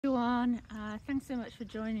everyone, thanks so much for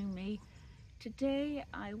joining me. Today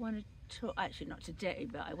I want to talk, actually not today,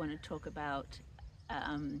 but I want to talk about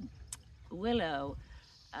Willow.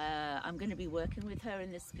 I'm going to be working with her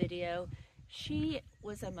in this video. She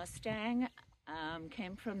was a Mustang,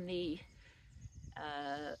 came from the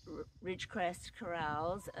Ridgecrest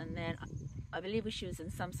Corrals, and then I believe she was in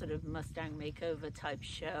some sort of Mustang Makeover type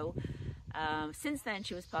show. Since then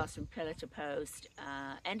she was passed from pillar to post,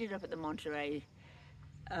 ended up at the Monterey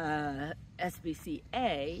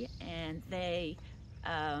SPCA, and they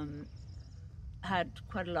had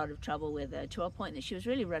quite a lot of trouble with her, to a point that she was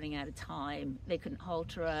really running out of time. They couldn't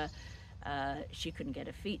halter her, she couldn't get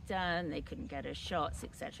her feet done, they couldn't get her shots,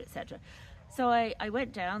 etc, etc. So I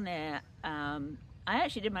went down there. I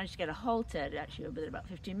actually did manage to get her haltered, actually within about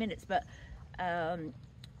 15 minutes, but I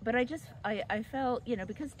felt, you know,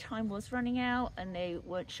 because time was running out and they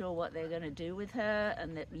weren't sure what they were going to do with her,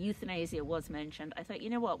 and that euthanasia was mentioned, I thought, you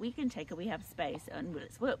know what, we can take her, we have space, and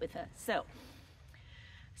let's work with her. So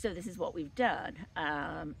this is what we've done.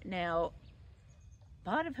 Now,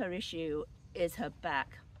 part of her issue is her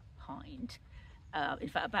back hind, in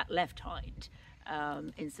fact, back left hind,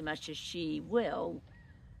 in so much as she will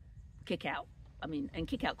kick out. I mean, and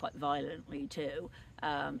kick out quite violently too,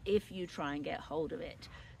 if you try and get hold of it.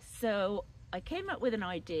 So I came up with an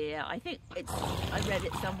idea. I think I read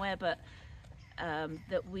it somewhere, but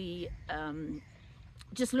that we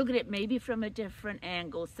just look at it maybe from a different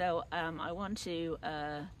angle. So I want to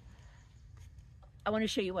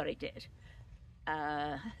show you what I did.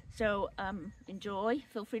 Enjoy,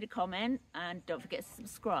 feel free to comment, and don't forget to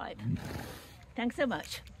subscribe. Thanks so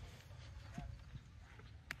much.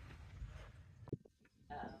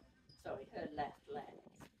 Sorry, her left leg.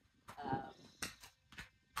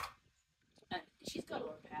 And she's got a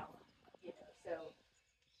lot of power, you know, so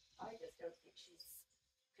I just don't think she's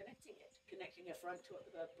connecting her front to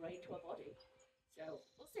her brain to her body. So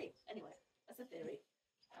we'll see. Anyway, that's a theory.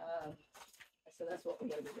 So that's what we're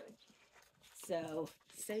going to be doing. So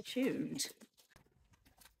stay tuned.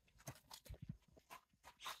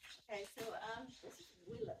 Okay, so this is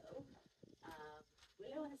Willow.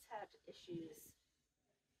 Willow has had issues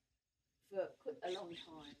for quite a long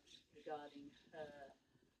time regarding her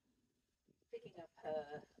picking up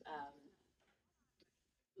her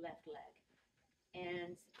left leg,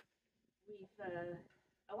 and I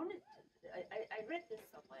read this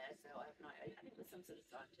somewhere, so I think it was some sort of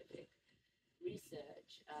scientific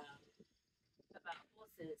research about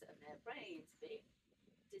horses and their brains being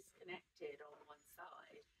disconnected on one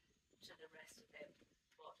side to the rest of their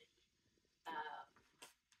body.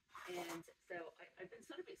 And so I've been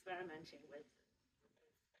sort of experimenting with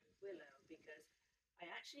Willow, because I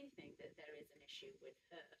actually think that there is an issue with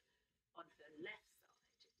her on her left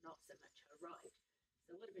side, not so much her right.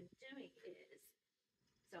 So what I've been doing is,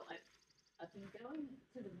 so I've been going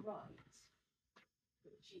to the right,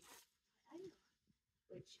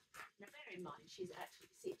 now bear in mind, she's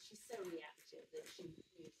actually, see, she's so reactive that she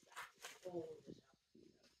moves that all the time.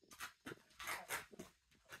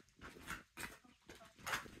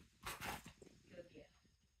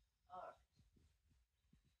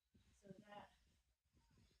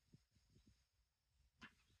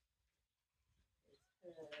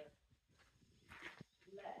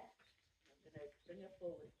 Left. I'm going to bring her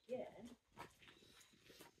forward again.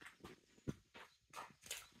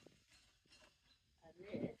 And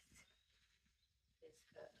this is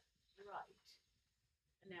her right.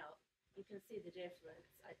 And now you can see the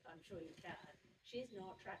difference. I'm sure you can. She's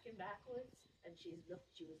not tracking backwards, and she was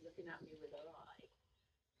looking at me with her eye.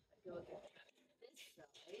 I go again. This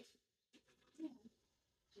side. She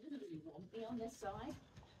doesn't really want me on this side.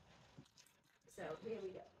 So here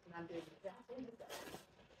we go, and I'm doing exactly the same.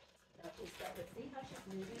 See how she's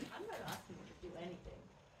moving? I'm not asking her to do anything,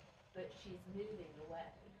 but she's moving away.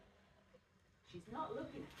 She's not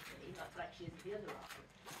looking at me like she is the other eye.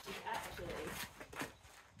 She's actually,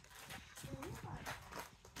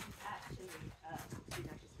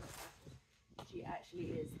 she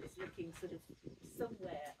actually is looking sort of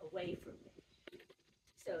somewhere away from me.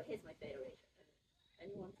 So here's my theory.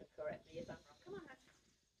 Anyone can correct me if I'm wrong. Come on,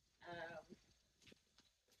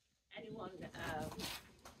 anyone,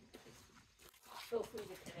 feel free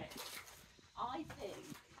to connect. I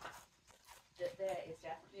think that there is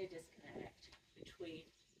definitely a disconnect between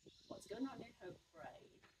what's going on in her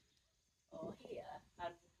brain, or here,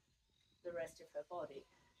 and the rest of her body.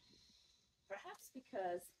 Perhaps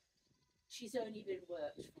because she's only been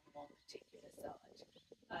worked from one particular side.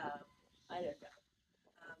 I don't know.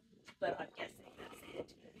 But I'm guessing that's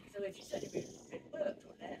it. So if she's only been worked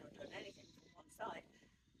or done anything from one side,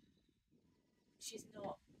 she's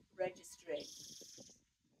not registering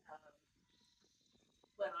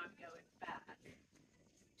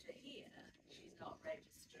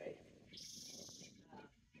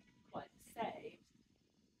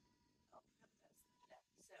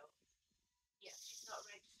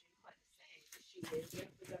she is. Yeah,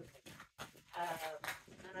 we've got a pig.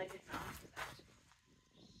 And I didn't ask that.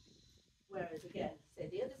 Whereas again, say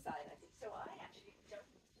the other side, I think, so I actually don't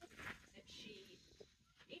think that she,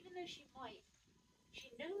 even though she might,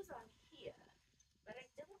 she knows I'm here, but I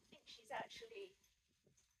don't think she's actually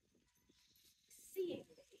seeing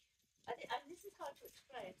me. And this is hard to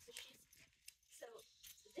explain. So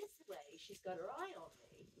this way, she's got her eye on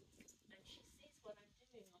me, and she sees what I'm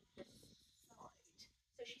doing on this side.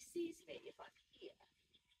 So she sees me if I'm here,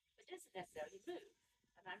 but doesn't necessarily move.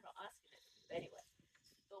 And I'm not asking her to move anyway.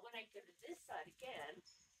 But when I go to this side again,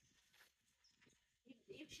 you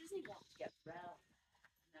usually want to get round.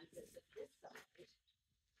 And then this at this side,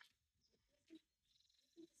 you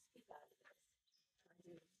can skip out of this.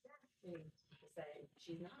 And I do exactly the same.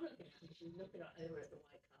 She's not looking at me, she's looking over at the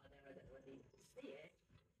white car there. I don't know whether you can see it.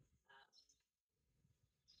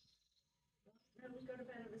 No, we got a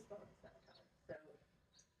better response that time. So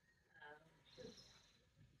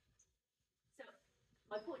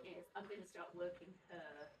my point is, I'm going to start working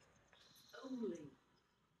her only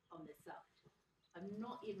on this side. I'm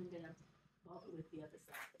not even going to bother with the other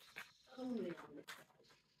side, only on this side.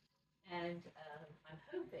 And I'm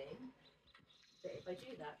hoping that if I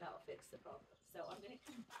do that, that'll fix the problem. So I'm going to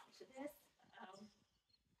come back to this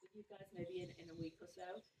with you guys maybe in a week or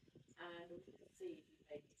so, and we can see if you've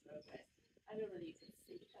made any progress. I don't know if you can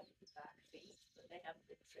see her back feet, but they haven't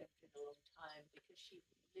been trimmed in a long time because she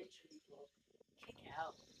literally will kick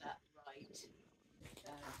out that right since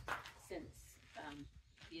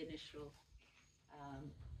the initial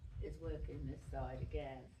is working this side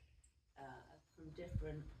again from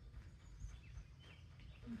different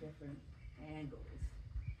angles.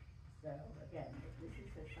 So again, this is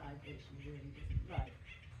the side that she really doesn't like.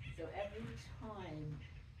 So every time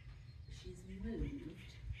she's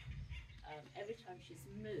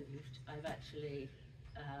moved, I've actually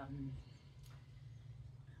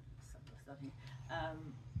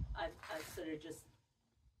I've sort of just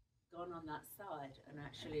gone on that side and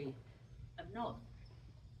actually I've not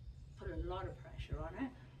put a lot of pressure on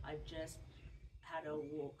it. I've just had her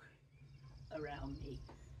walk around me.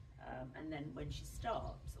 And then when she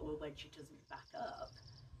stops or when she doesn't back up,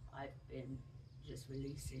 I've been just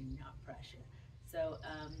releasing that pressure. So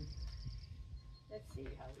let's see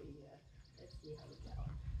how we get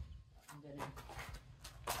on. I'm gonna.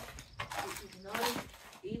 She's not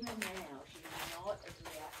even now. She's not as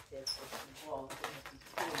reactive as she was in the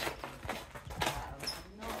beginning.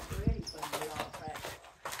 I'm not really putting a lot of pressure on.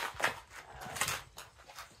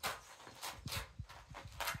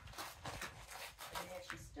 And there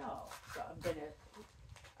she stops. So I'm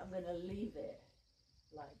gonna leave it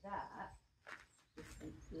like that. Just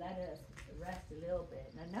let her rest a little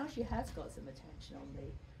bit. Now she has got some attention on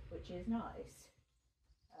me, which is nice.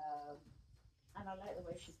 And I like the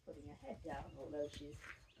way she's putting her head down, although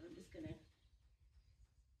I'm just gonna,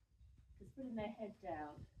 because putting their head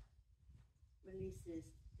down releases,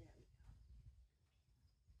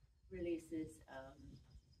 there we go, releases, I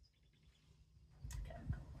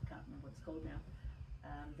can't remember what it's called now,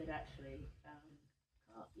 that actually,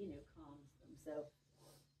 calms them.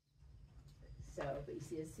 So, but you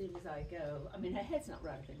see, as soon as I go, I mean, her head's not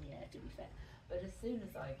right up in the air, to be fair, but as soon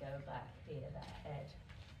as I go back here, that head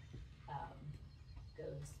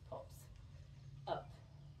pops up.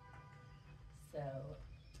 So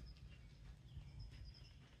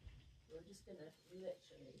we're just going to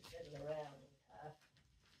literally fiddle around with her.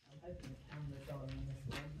 I'm hoping the camera's on this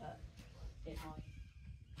one, but it might.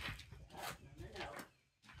 No.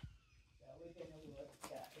 So we're going to work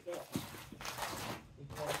that again,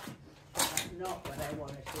 because that's not what I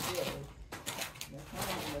wanted to do. The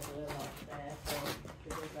camera was a little off there, so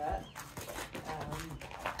because of that.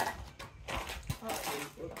 Partly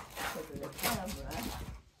because of the camera.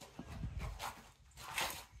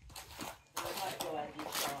 So I might go out of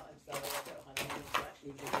each shot. I'm sorry, I don't have anyone to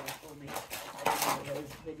actually video for me. I don't know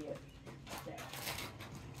those videos there.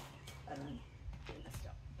 And I'm going to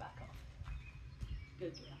stop, back off.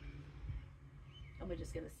 Good girl. And we're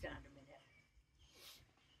just going to stand a minute.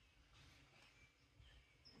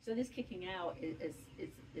 So this kicking out is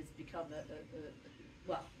become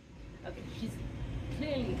well, okay, she's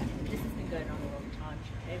clearly, this has been going on a long time.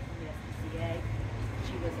 She came from the SPCA.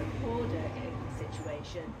 She was a hoarder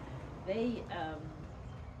situation. They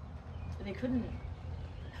couldn't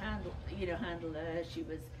handle her. She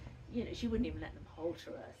was, she wouldn't even let them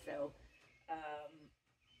halter her.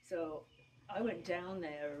 So I went down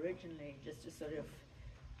there originally just to sort of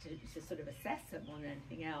assess them on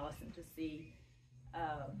anything else and to see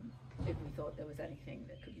if we thought there was anything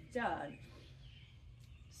that could be done.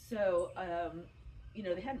 So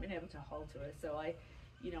they hadn't been able to halter her, so I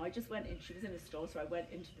you know, I just went in, she was in a stall, so I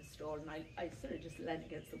went into the stall and I sort of just leaned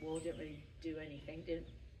against the wall, didn't really do anything, didn't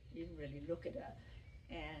really look at her.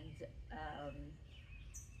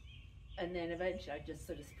 And then eventually I just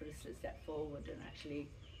sort of put a step forward, and actually,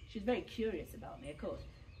 she was very curious about me, of course.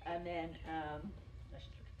 And then, I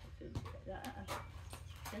should look at the food.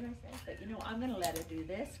 Did I say? But you know, I'm going to let her do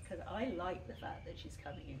this because I like the fact that she's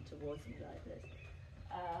coming in towards me like this.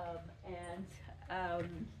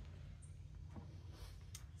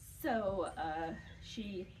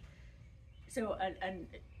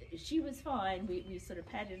 She was fine. We sort of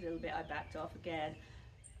petted a little bit. I backed off again,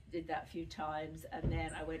 did that a few times, and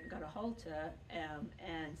then I went and got a halter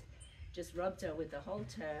and just rubbed her with the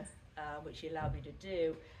halter, which she allowed me to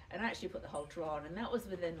do, and actually put the halter on, and that was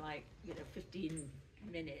within, like, you know, 15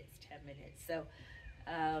 minutes, 10 minutes.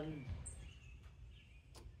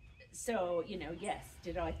 So you know, yes,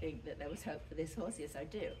 did I think that there was hope for this horse? Yes, I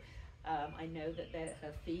do. I know that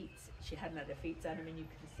her feet, she hadn't had her feet done. I mean, you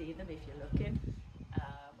can see them if you're looking,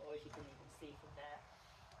 or if you can even see from there.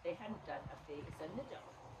 They hadn't done her feet. It's a little.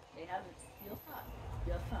 They haven't. You're fine.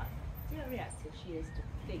 You're fine. See how reactive she is to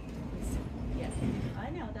things. Yes, I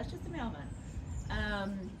know. That's just a mailman.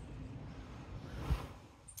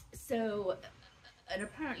 And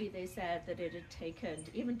apparently they said that it had taken,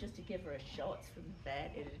 even just to give her a shot from the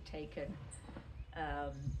vet, it had taken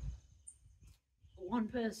one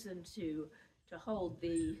person to hold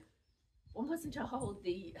the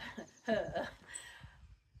her,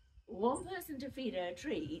 one person to feed her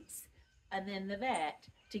treats, and then the vet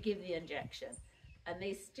to give the injection, and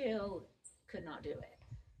they still could not do it.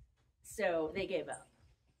 So they gave up,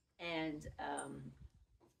 and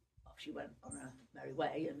off she went on her merry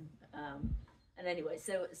way. And anyway,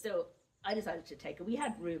 so I decided to take her. We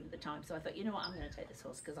had room at the time, so I thought, you know what, I'm going to take this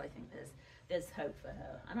horse because I think there's hope for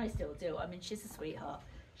her, and I still do. I mean, she's a sweetheart,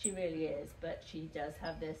 she really is, but she does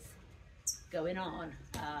have this going on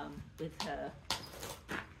with her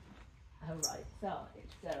right side.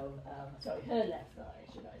 So sorry, her left side,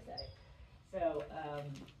 should I say? So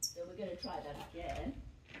we're going to try that again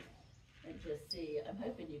and just see. I'm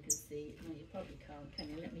hoping you can see. No, you probably can't. Can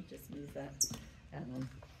you? Let me just move that. Hang on.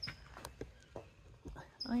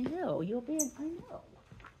 I know, you're being, I know.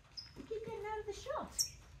 You keep getting out of the shot.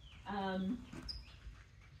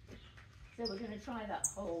 So we're going to try that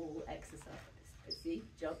whole exercise. See,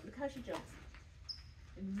 jump, look how she jumps.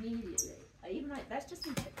 Immediately. I even like, that's just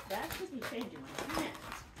me changing my hand,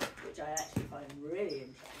 which I actually find really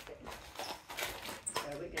interesting. So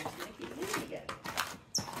we're going to keep moving again.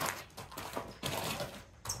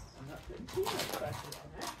 I'm not putting too much pressure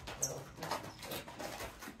on her. So,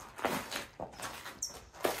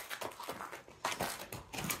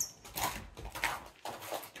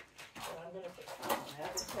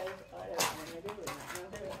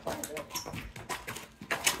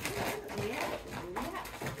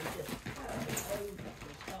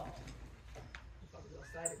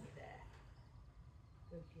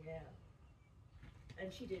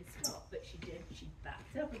 and she did stop, but she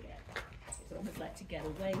backed up again. It's almost like to get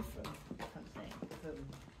away from something, from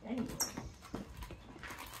anyone.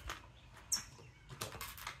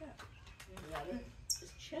 So, we'd rather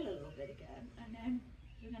just chill a little bit again, and then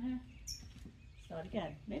we're gonna start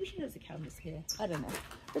again. Maybe she knows the camera's here. I don't know.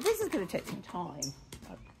 But this is gonna take some time.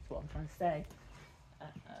 That's what I'm trying to say.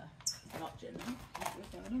 Not generally. What's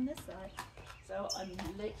going on this side? So I'm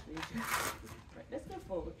literally just, right, let's go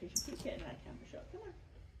forward because you keep getting that camera shot. Come on.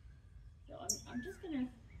 So I'm just gonna,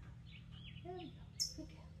 there we go. Good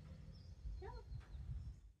girl. No.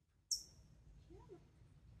 No.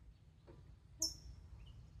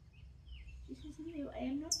 She says, no, I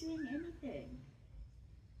am not doing anything.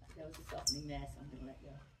 There was a softening there, so I'm gonna let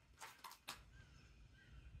go.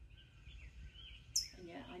 And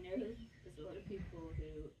yeah, I know there's a lot of people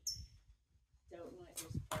who don't like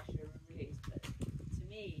this pressure and release, but to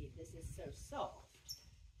me this is so soft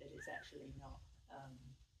that it's actually not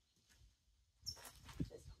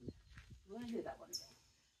we're going to do that one again,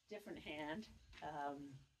 different hand,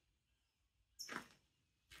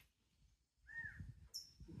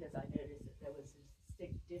 because I noticed that there was a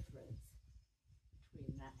distinct difference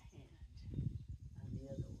between that hand and the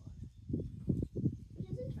other one, which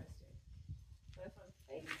is interesting. So if I'm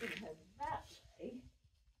facing her that way,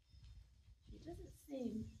 she doesn't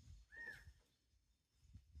seem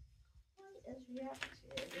quite as reactive.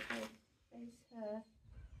 If I face her,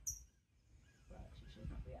 well, she's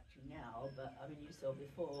not reacting now, but I mean, you saw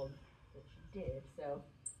before that she did. So,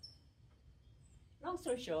 long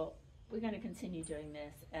story short, we're going to continue doing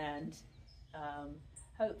this and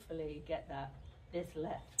hopefully get this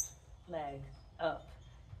left leg up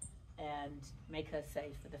and make her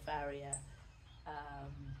safe for the farrier.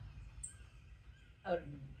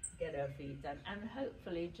 get her feet done, and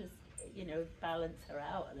hopefully just, you know, balance her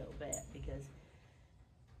out a little bit, because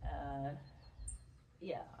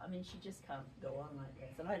yeah, I mean, she just can't go on like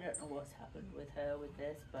this, and I don't know what's happened with her with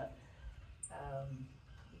this, but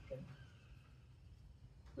we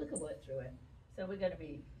can work through it. So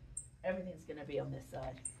everything's gonna be on this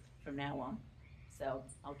side from now on, so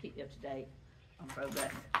I'll keep you up to date on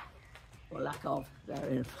progress, or lack of,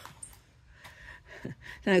 therein.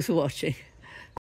 Thanks for watching.